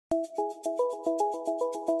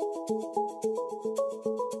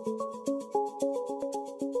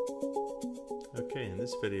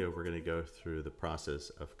this video, we're going to go through the process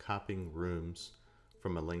of copying rooms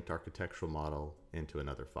from a linked architectural model into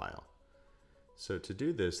another file. So to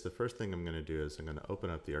do this, the first thing I'm going to do is I'm going to open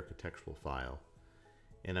up the architectural file,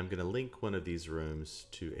 and I'm going to link one of these rooms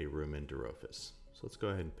to a room in dRofus. So let's go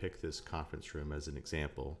ahead and pick this conference room as an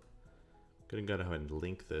example. I'm going to go ahead and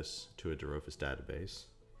link this to a dRofus database.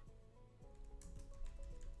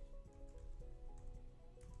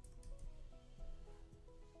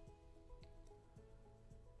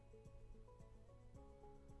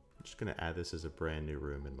 I'm just going to add this as a brand new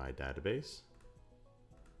room in my database.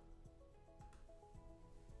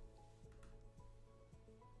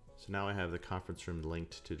 So now I have the conference room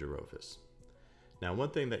linked to dRofus. Now,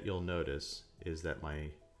 one thing that you'll notice is that my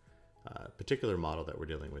particular model that we're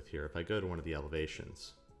dealing with here, if I go to one of the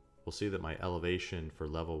elevations, we'll see that my elevation for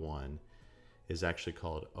level 1 is actually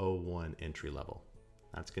called O1 entry level.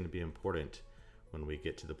 That's going to be important when we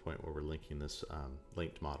get to the point where we're linking this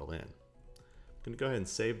linked model in. I'm going to go ahead and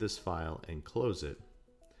save this file and close it.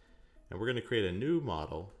 And we're going to create a new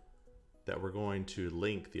model that we're going to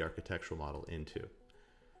link the architectural model into.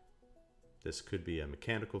 This could be a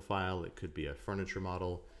mechanical file, it could be a furniture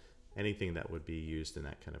model, anything that would be used in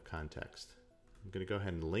that kind of context. I'm going to go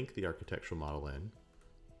ahead and link the architectural model in.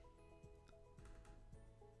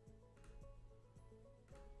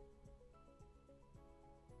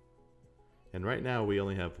 And right now we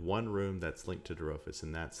only have one room that's linked to dRofus,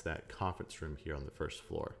 and that's that conference room here on the first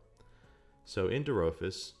floor. So in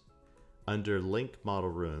dRofus, under link model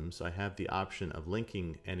rooms, I have the option of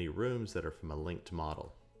linking any rooms that are from a linked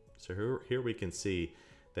model. So here we can see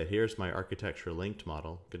that here's my architecture linked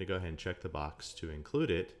model. I'm going to go ahead and check the box to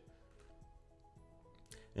include it.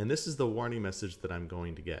 And this is the warning message that I'm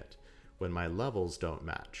going to get when my levels don't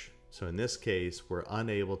match. So in this case, we're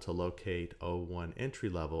unable to locate O1 entry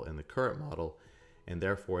level in the current model, and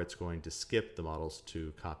therefore it's going to skip the models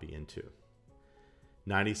to copy into.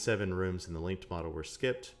 97 rooms in the linked model were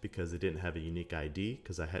skipped because they didn't have a unique ID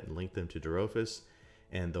because I hadn't linked them to dRofus,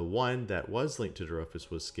 and the one that was linked to dRofus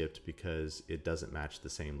was skipped because it doesn't match the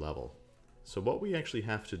same level. So what we actually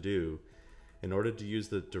have to do in order to use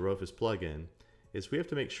the dRofus plugin is we have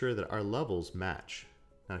to make sure that our levels match.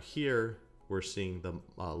 Now here, we're seeing the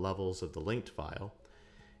levels of the linked file.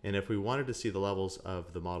 And if we wanted to see the levels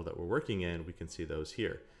of the model that we're working in, we can see those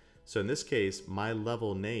here. So in this case, my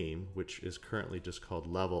level name, which is currently just called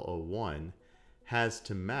level 01, has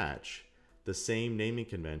to match the same naming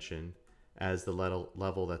convention as the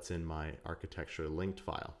level that's in my architecture linked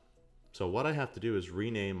file. So what I have to do is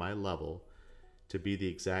rename my level to be the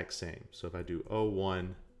exact same. So if I do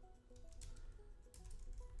 01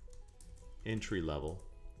 entry level,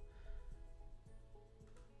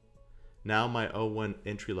 now my O1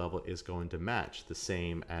 entry level is going to match the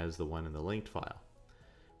same as the one in the linked file.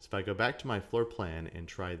 So if I go back to my floor plan and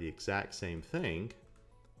try the exact same thing,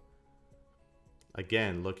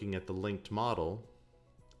 again, looking at the linked model,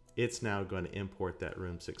 it's now going to import that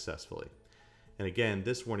room successfully. And again,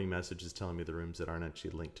 this warning message is telling me the rooms that aren't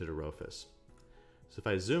actually linked to dRofus. So if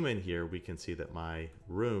I zoom in here, we can see that my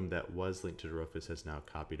room that was linked to dRofus has now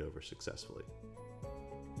copied over successfully.